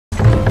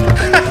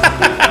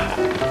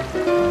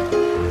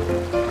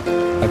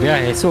Biar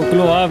esok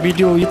keluar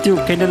video YouTube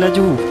Kendal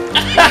Laju.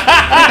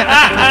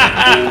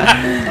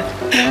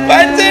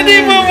 Macam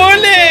ni pun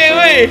boleh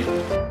weh.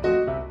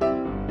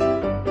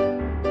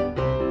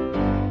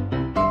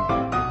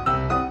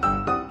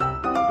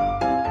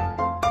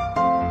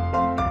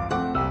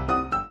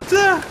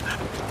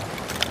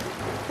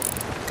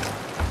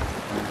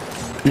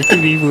 Itu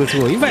viewer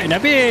semua. Invite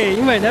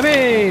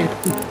Nabi.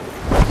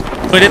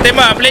 Oh, dia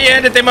tembak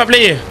player.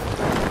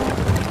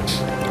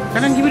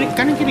 Kanan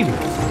kiri.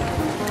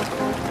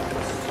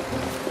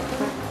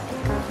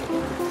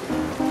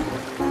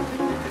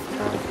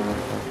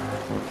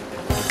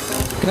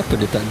 Kenapa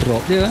dia tak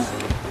drop dia?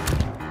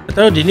 Tak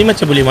tahu dia ni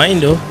macam boleh main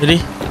tu. Jadi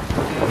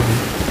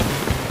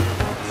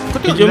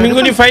Jom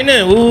minggu ni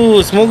final.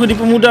 Semoga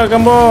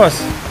dipermudahkan bos.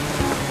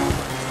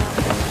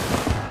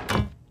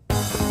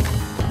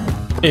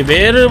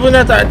 Barrel pun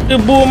dah tak ada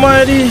bom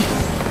hari.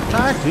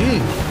 Tak ada.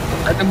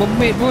 Tak ada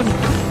mermaid pun.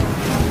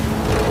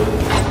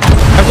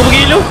 Aku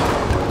pergi dulu.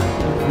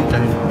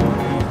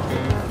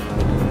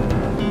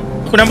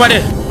 Aku nampak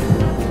dia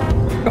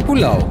Kat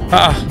pulau.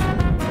 Haa.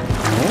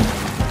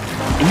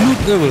 Loot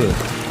ke apa?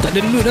 Tak ada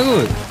loot dah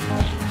kot.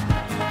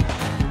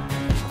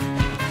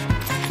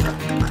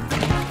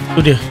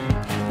 Tu dia.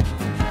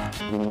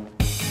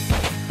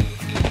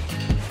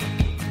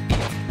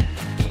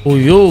 Oh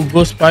yo,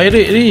 ghost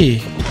pirate ni.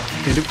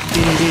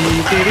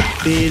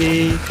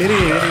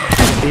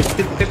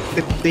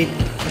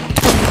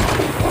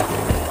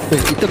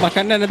 Kita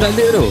makanan dah tak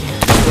ada tu.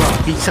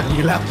 Pisang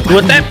je lah.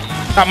 2 tap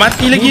tak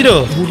mati lagi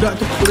tu. Budak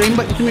tu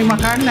rembat tu main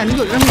makanan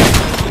kot kami.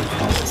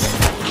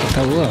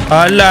 Tak tahu lah.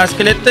 Alah,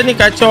 skeleton ni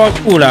kacau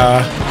aku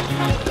lah.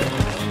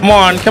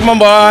 Come on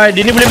boy.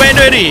 Dia ni boleh main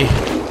tu hari.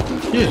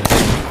 Ya.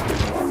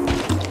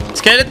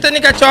 Skeleton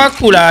ni kacau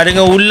aku lah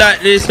dengan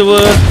ulat dia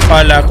semua.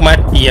 Alah, aku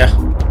mati lah.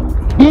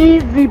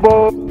 Easy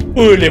boy.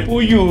 Boleh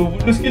puyu.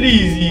 Bunuh sekali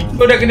easy.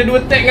 Kau dah kena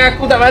 2 tag dengan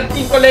aku tak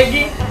mati. Kau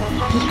lagging.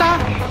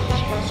 Entah.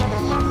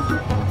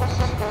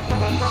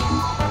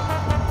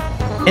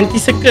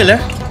 Anti-circle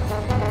lah.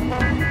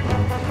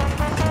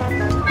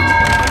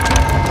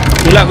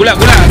 Gulak.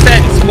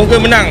 Set. Semoga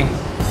menang.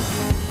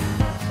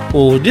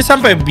 Oh, dia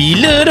sampai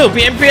bila tu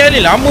PMP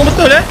ni? Lama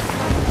betul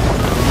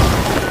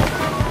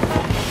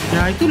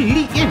Ya, itu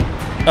leak kan?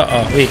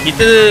 Weh,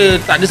 kita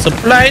tak ada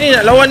supply ni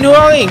nak lawan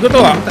diorang ni. Kau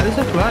tahu tak? Tak ada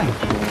supply.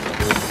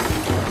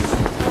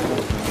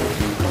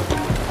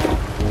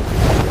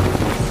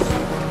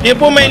 Dia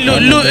pun main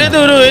loot je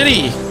tu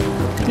Harry.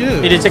 Ya.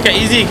 Dia cakap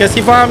easy, kasih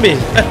faham habis.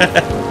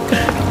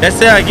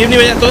 Biasa lah, game ni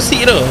banyak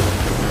toxic tu.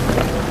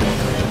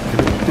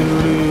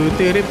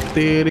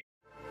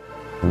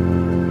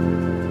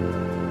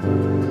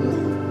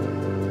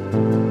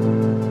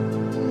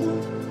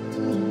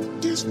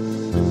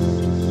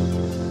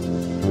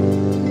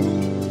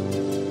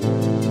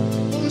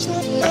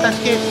 Atas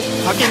sikit.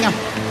 Okey, ngam.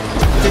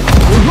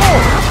 Oh no.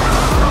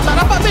 Tak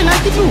dapat main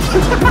lagi tu.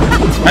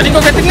 Tadi kau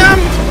kata ngam.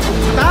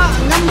 Tak,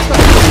 ngam tak.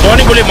 Kau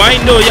ni boleh main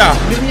tu ya.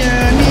 Dia punya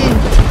ni.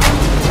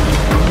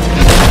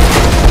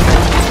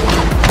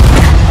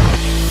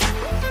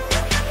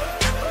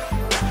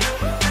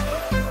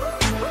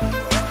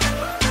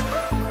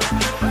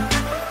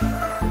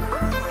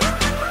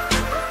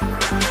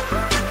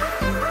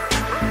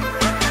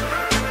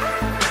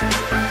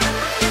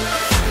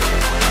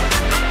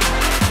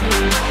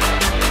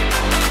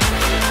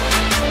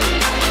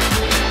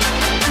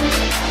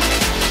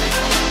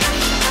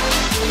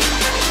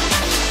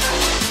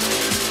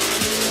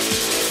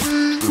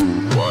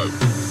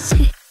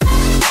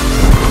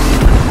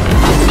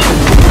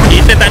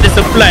 Kita tak ada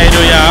supply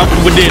tu ya. Apa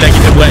benda dah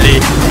kita buat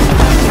ni?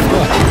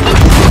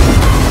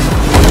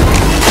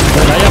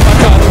 Malaya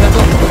pakar tu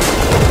satu.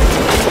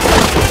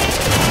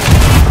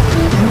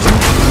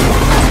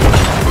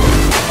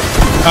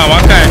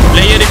 Makan.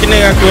 Player dia kena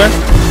dengan aku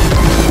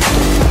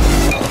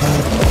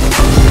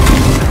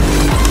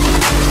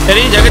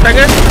Jadi jaga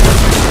tangan.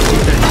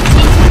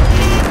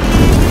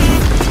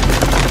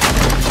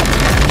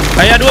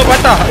 Ayah 2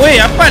 patah. Weh,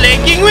 apa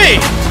lagging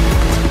weh?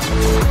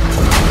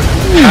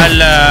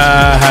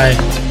 Alah, hai.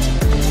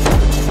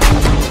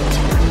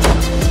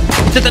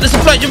 Kita tak ada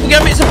supply. Jom pergi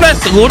ambil supply.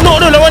 Seronok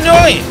tu lawan dia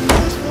orang ni.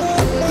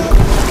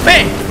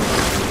 Weh,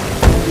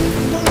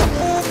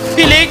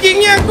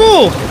 laggingnya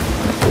aku.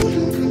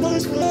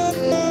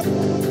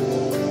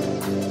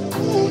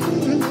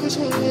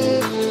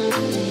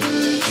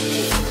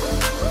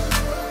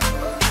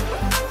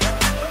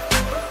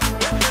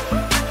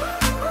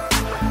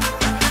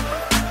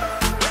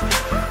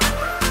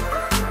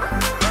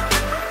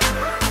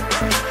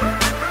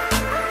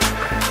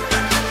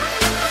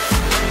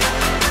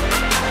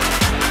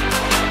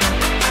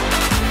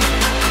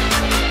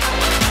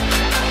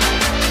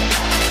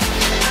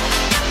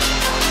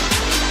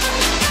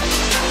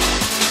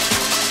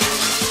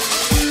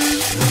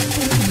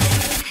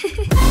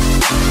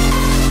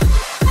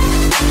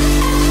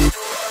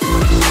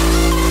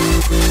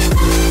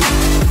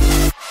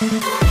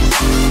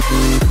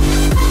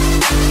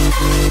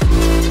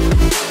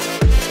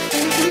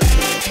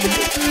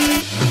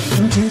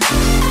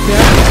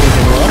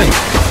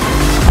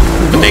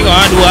 Tengok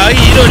ah, 2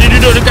 hari tu dia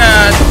duduk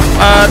dekat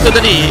tu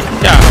tadi.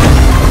 Ya.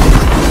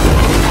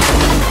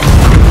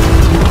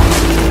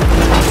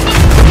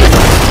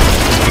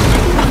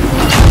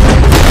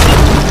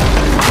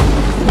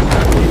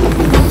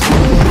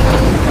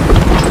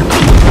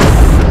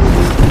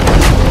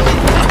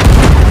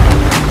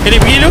 Kena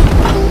pergi tu.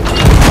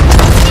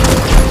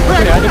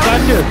 Ada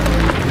belanja.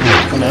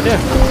 Mana ada?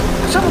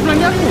 Siapa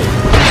belanja aku?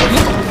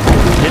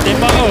 Dia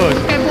tembak kot.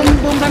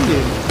 Bom belanja.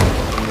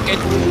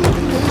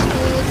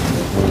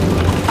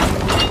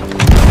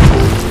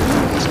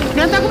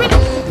 Dia hantar aku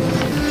minum.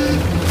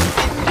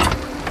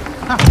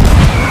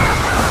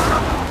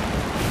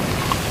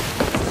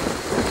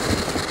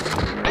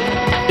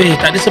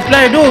 Tak ada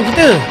supply tu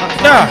kita.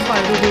 Dah.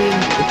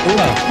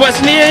 Buat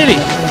sendiri ni.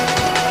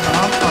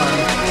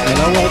 Yang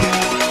lawa tu.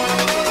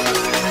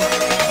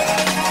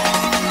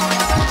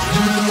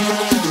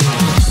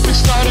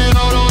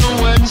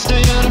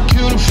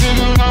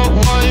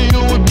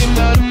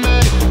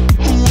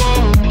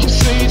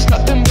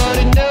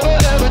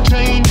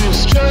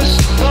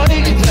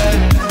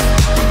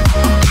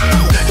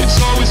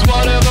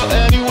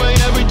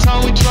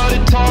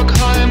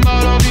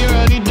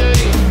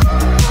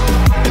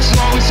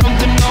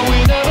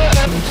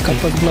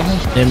 Kapal sebelah ni.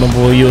 Dia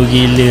memboyo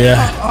gila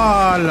lah.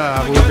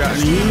 Alah, budak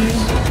ni.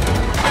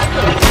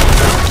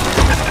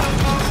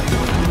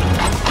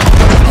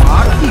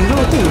 Mati tu.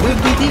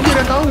 B3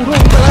 dah tahu tu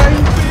kita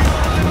lari.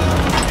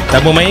 Tak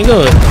mau main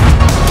kot.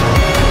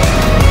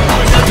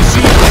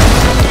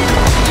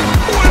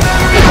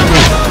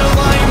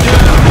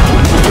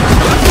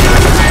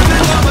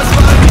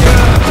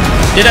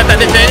 Dia dah tak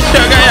ada chance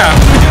shot kat ya.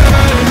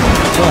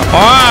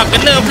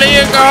 Kena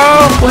player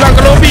kau. Pulang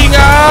ke lobby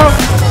kau.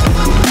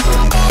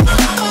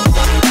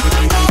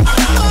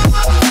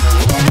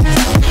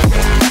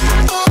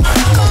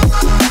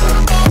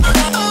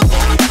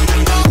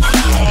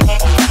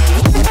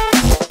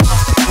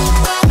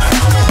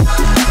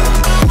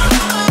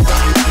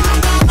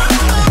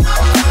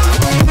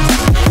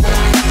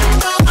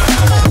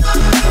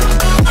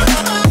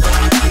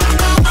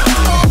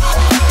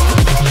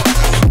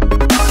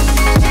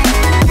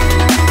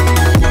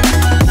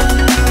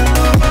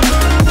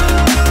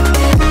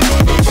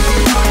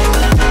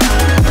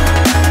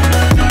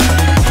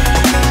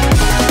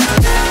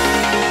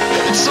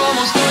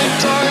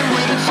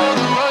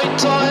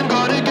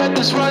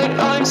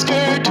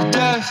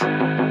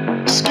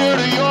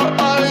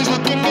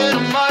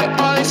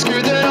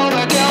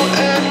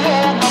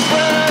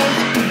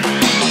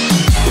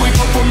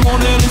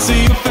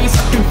 See your face,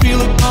 I can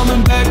feel it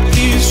coming back.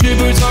 These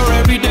shivers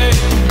are every day.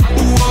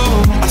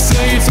 Whoa, I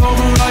say it's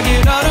over, I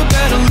get out of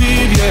bed and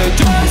leave. Yeah,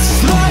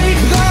 just like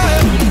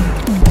that.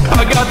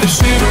 I got the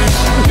shivers.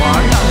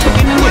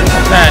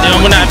 Nah, dia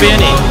orang nak habis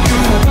ni.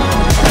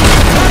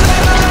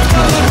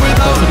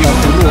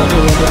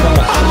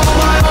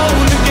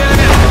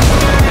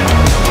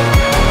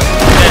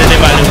 Dia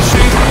tembak tu.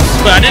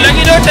 Ada lagi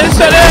tu, chance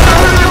shot dia.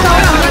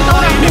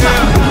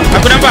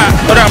 Aku nampak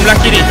orang belah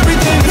kiri.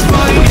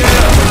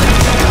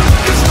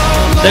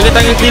 Jaga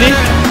tangan kiri.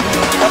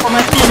 Apa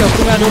mati ke?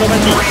 Aku tengah ada orang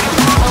mati.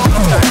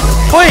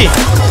 Oi.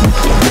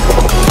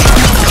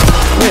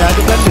 Weh, ada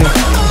belanja.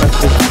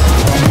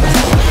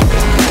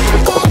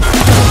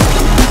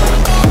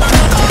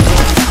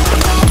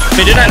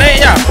 Dia nak naik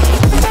je.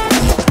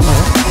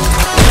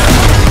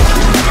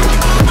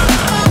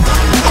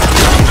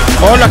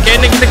 Oh lah,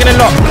 kena kita kena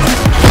lock.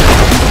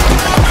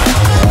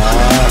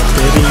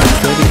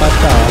 Steering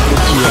patah.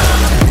 Kunci lah.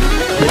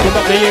 Dia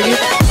tembak player lagi.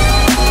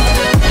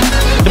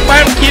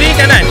 Depan, kiri,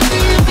 kanan.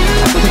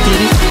 Aku ke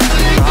kiri.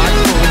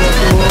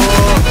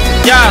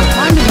 Ya.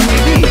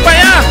 Depan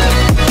ya.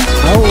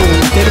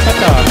 Steering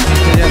patah.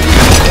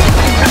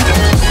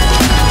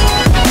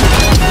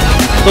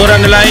 Tu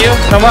orang dah layu,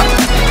 nampak?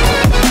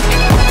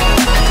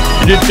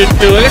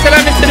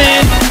 Waalaikumsalam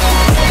misteri.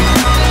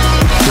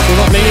 Dia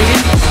tembak player lagi.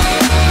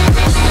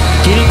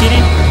 Kiri.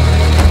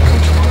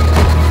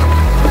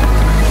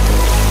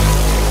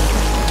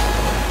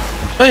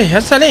 Oi,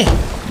 asal ni?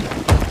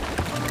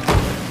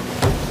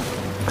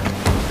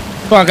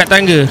 Kau angkat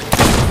tangga.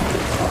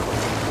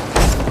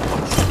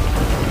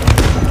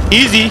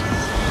 Easy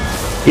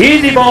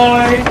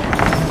boy.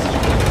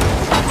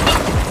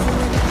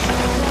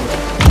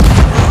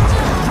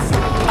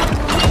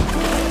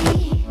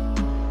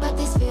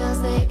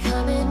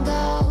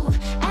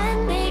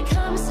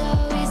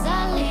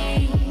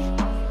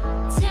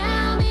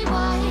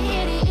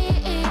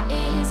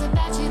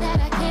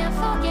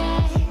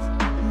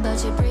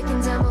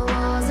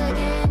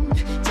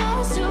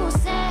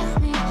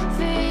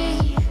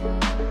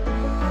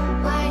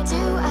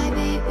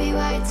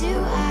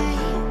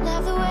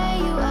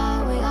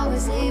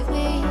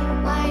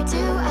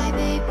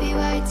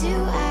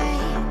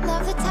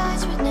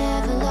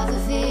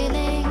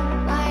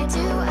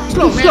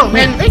 Slow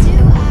man.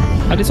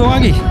 Ada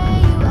seorang lagi.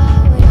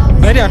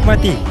 Mari aku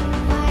mati.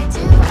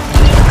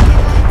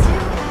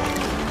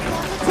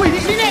 Woi,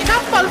 dia naik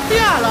kapal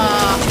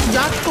pialah.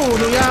 Jatuh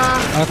tu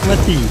ya. Aku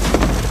mati.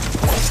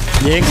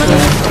 Yang ke.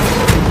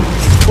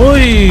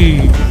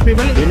 Oi. Pergi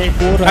balik. Dia naik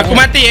korang. Aku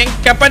mati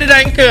kapal dia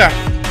dah anchor lah.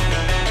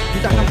 Dia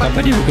tak nampak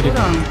Kapal dia bukan dia.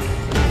 orang.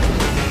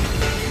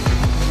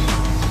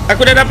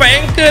 Aku dah dapat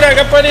anchor dah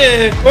kapal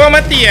dia. Korang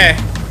mati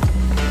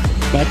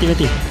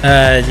Mati.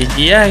 GG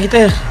lah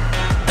kita.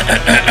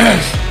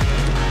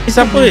 Ni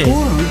siapa ni?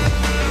 Orang.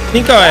 Ni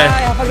kau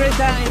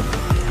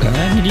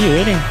Ni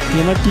dia ni.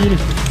 Dia mati ni.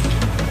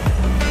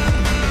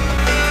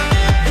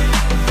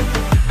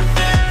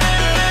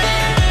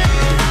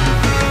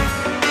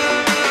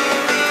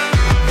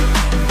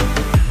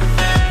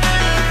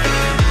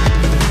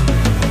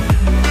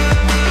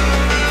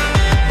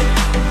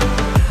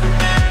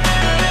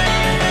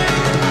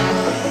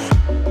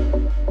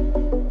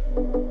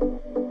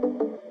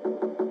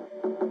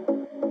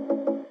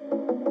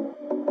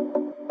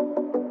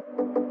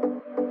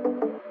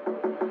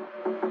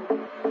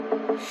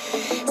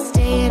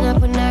 Staying up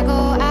when I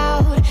go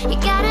out, you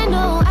gotta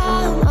know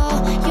I'm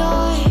all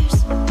yours.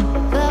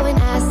 But when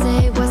I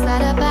say what's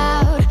that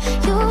about,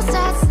 you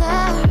start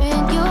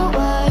slurring your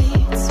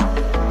words.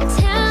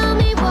 Tell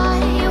me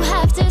why you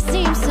have to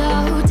seem so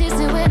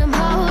distant when I'm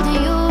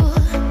holding you.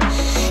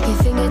 Your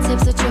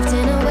fingertips are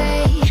drifting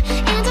away,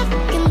 and I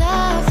fucking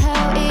love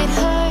how it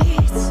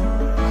hurts.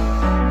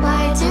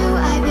 Why do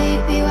I,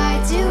 baby, why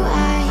do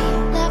I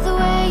love the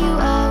way you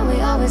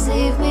always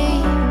leave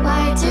me?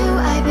 Why do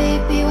I,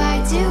 baby, why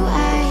do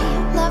I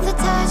love the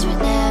touch but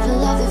never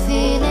love the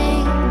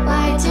feeling?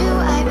 Why do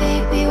I,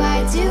 baby,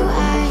 why do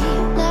I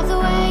love the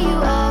way you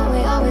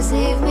always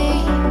leave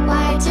me?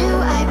 Why do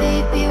I,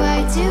 baby,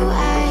 why do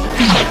I?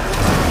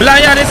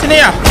 Malaya di sini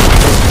ya.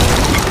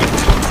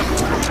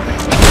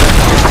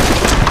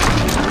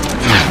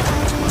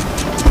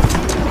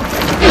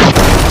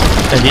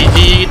 GG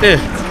kita.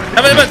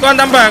 Dapat korang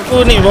tambah.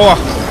 Aku ni bawah.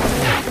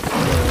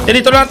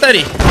 Jadi tolong hantar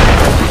ni.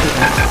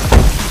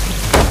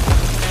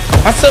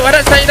 Masuk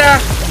barat saya dah.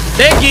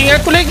 Lagging,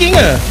 aku lagging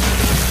ke?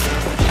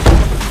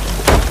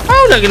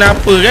 Tahu lah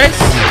kenapa guys.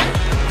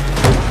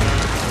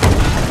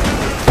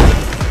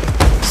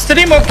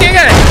 Stream okey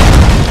kan?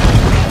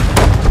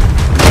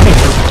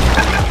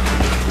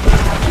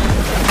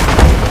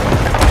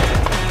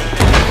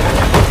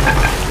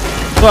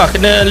 Wah,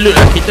 kena loot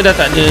lah. Kita dah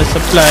tak ada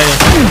supply.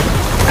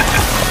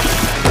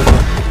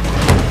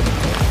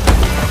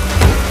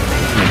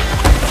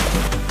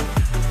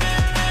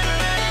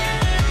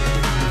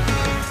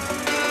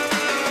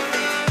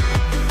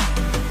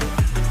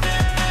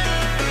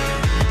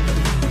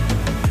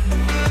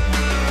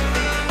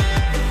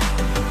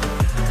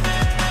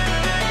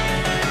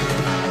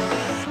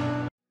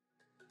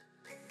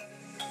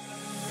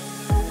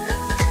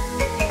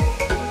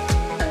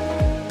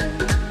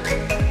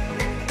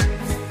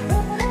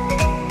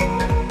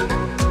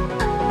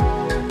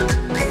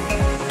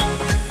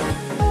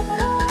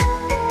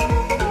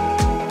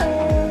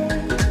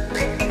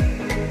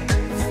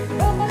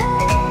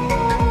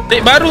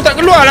 Dek baru tak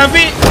keluar lah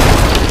Fik.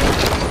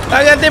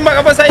 Jangan tembak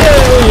kapal saya.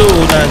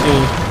 Oh, dah tu.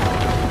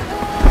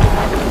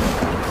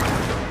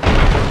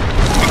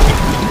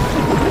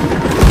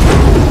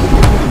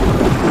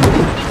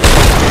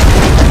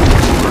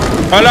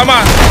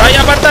 Alamak,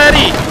 saya batal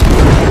hari.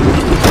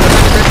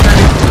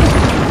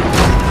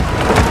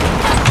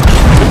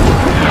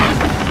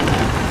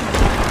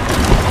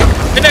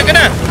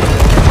 Kena.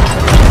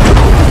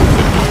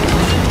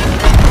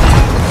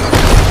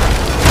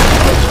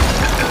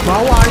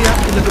 Bawah ya,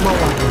 kita ke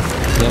bawah.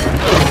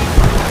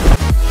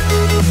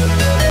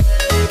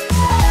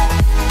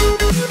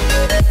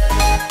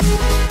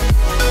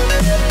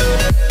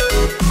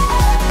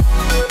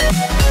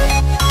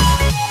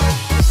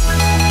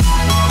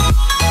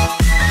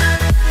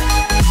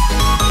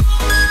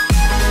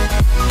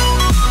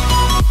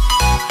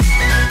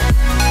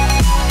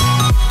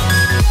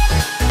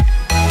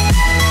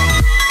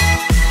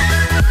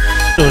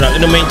 Tu nak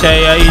kena main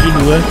cair air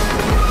dulu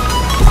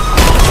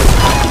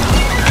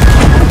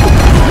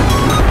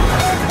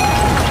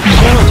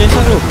Tengok jasa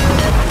tu.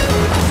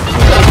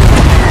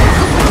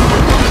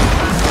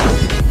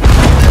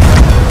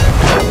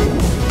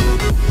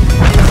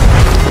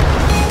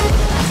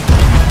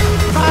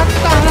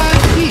 Patah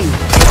lagi.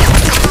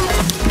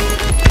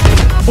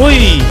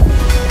 Ui.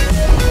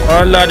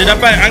 Alah, dia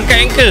dapat angkat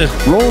anchor.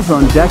 Rolls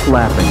on deck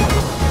laughing.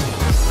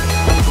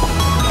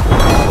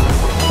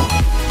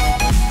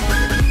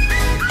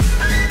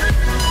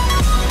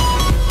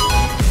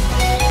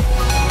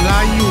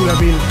 Layu lah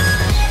Bil.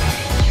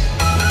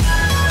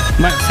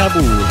 Mak sabu.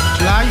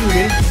 Layu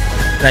Bil.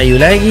 Layu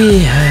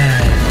lagi.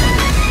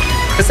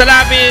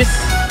 Kesalah habis.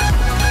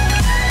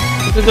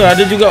 Itu tu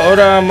ada juga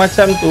orang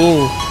macam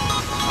tu.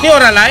 Ni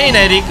orang lain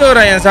Eric ke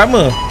orang yang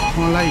sama?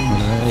 Orang lain.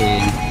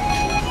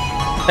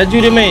 Laju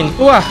dia main.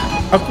 Tu lah.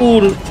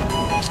 Aku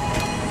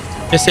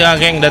biasa lah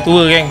geng. Dah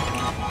tua geng.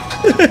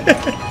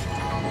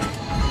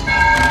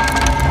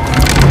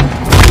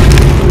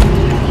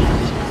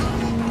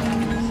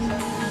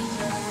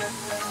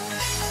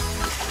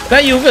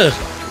 Layu ke?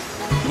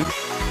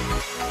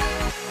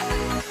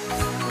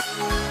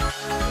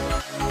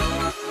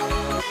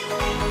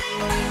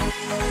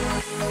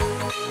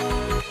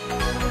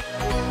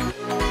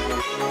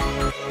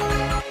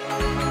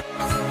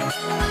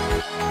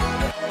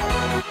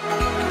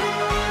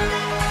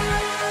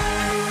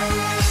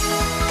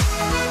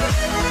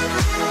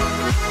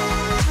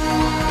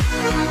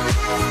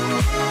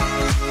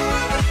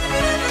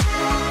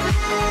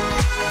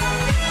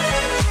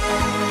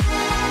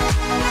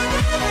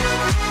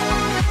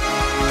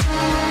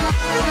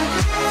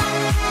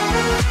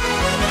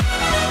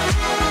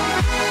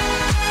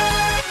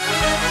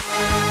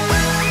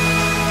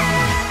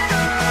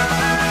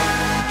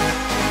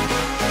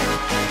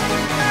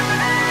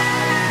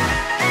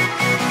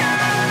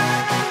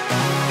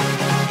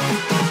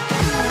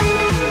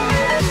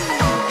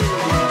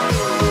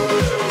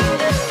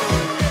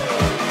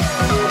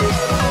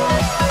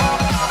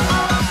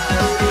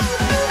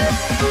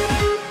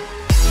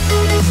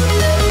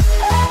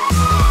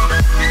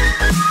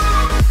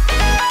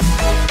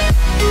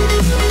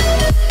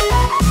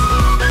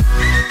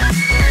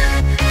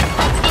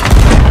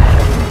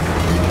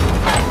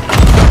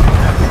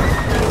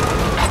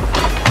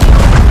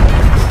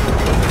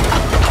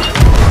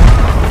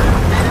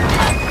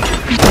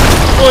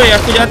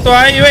 aku jatuh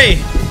air weh.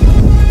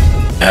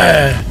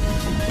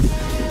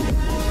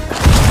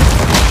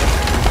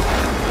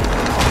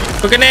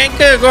 Kau kena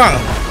anchor korang.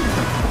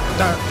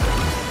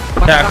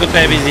 Tak, aku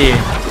try busy.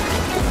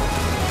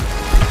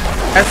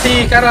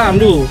 Kasih karam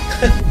tu.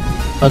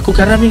 Aku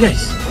karam ni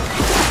guys.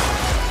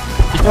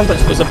 Kita orang tak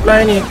cukup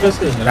supply ni aku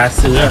rasa.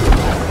 Rasa lah.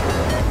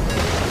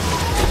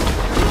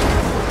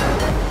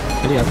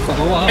 Jadi aku kat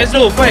bawah. Let's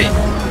go fight.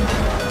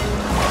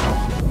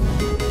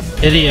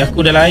 Jadi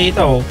aku dah lahir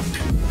tau.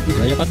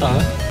 Raya patah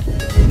lah.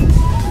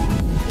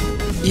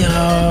 Ya.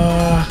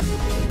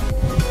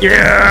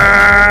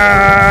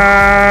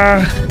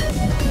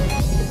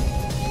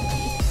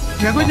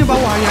 Aku di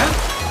bawah ya.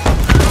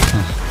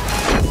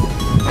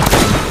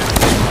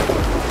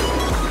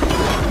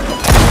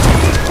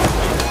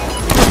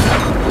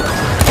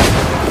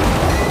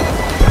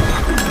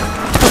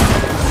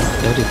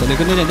 Jadi tak boleh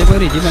kena dia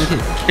beri gimana sih?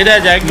 Dia dah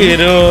jaga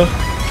tu.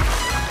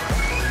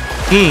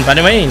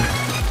 Pandai main.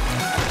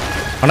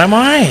 Pandai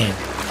main.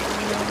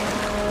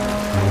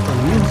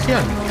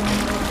 Sial.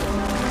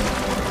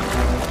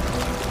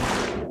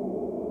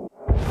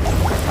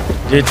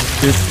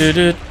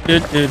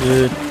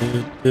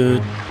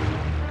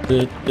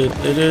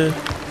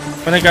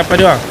 Mana kapal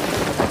dia orang?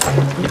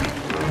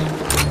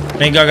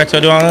 Mega kacau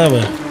dia orang ke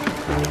apa?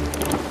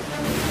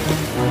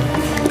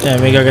 Ya,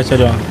 mega kacau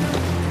dia orang.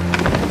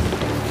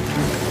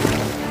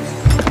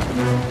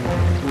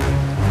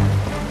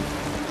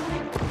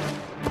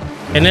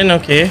 And then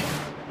okay.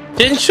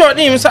 Chain shot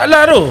ni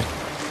masalah tu.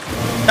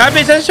 Dah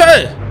habis chain shot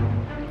ke?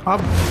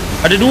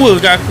 Ada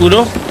dua kat aku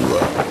tu.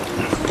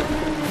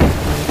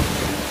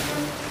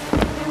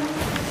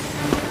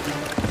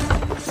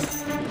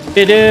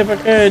 Dia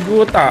pakai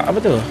dua otak. Apa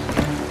tu?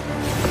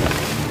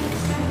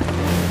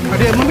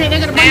 Ada memik dia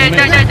kat depan.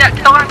 Sekejap.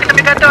 Kita orang kena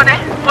ambil gaduh ni.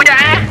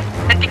 Sekejap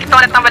nanti kita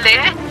orang datang balik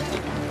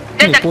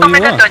Sekejap kita ambil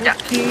gaduh sekejap.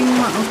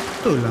 Kimak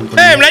betul lah.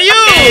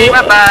 Melayu! Okay,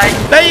 bye-bye.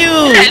 Melayu!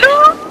 Hello.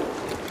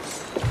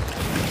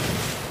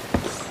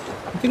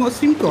 Tengok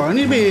stream kau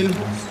ni Bil.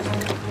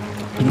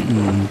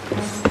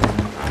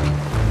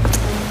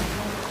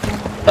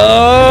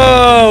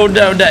 Oh,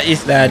 budak-budak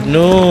is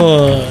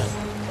Lanun.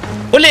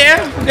 Boleh ya?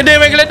 Kedai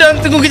main geladon,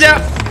 tunggu kejap.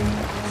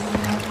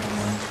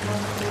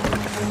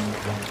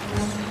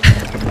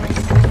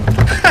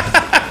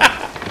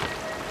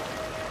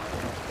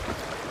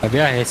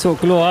 Biar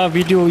esok keluar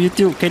video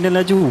YouTube channel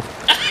laju.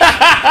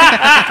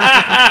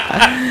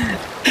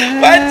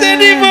 Macam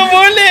ni pun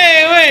boleh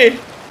weh.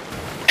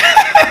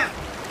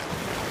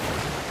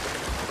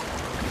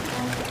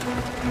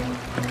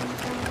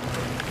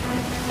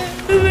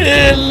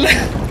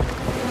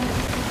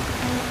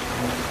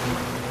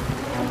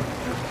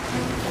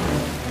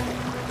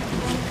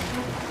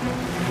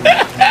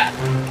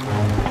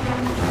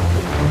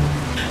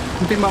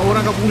 Tembak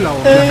orang kat pulau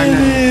belah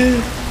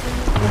kanan.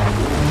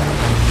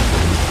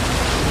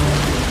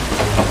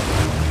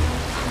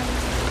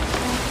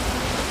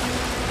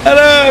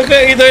 Aduh, aku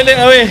nak pergi toilet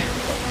lah weh.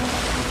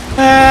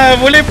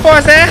 Boleh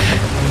pause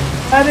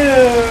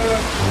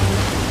Aduh.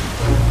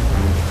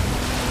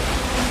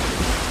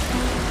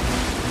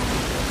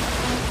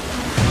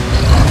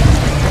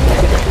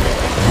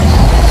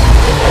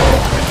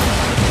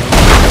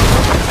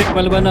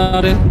 Kepala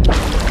bandar dia.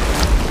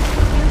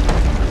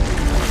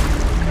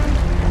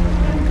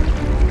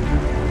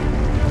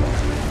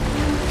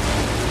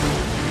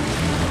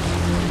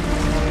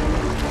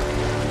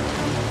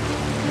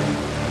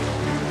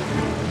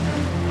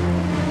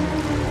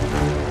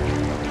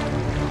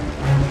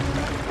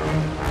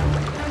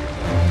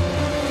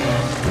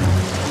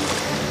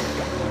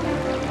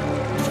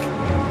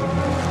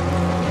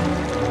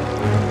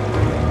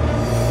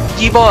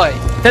 G-boy.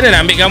 Macam mana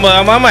nak ambil gambar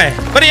ramai-ramai?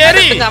 Mari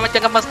Hari. Tengah macam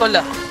gambar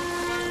sekolah.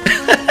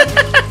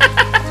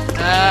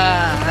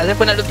 Saya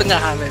pun nak duduk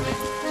tengah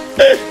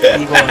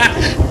G-boy.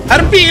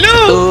 Harpi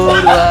lu.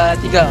 1,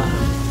 2, 3.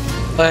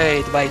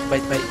 Baik.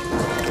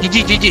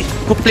 GG.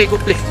 Good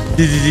play.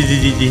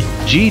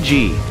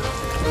 GG.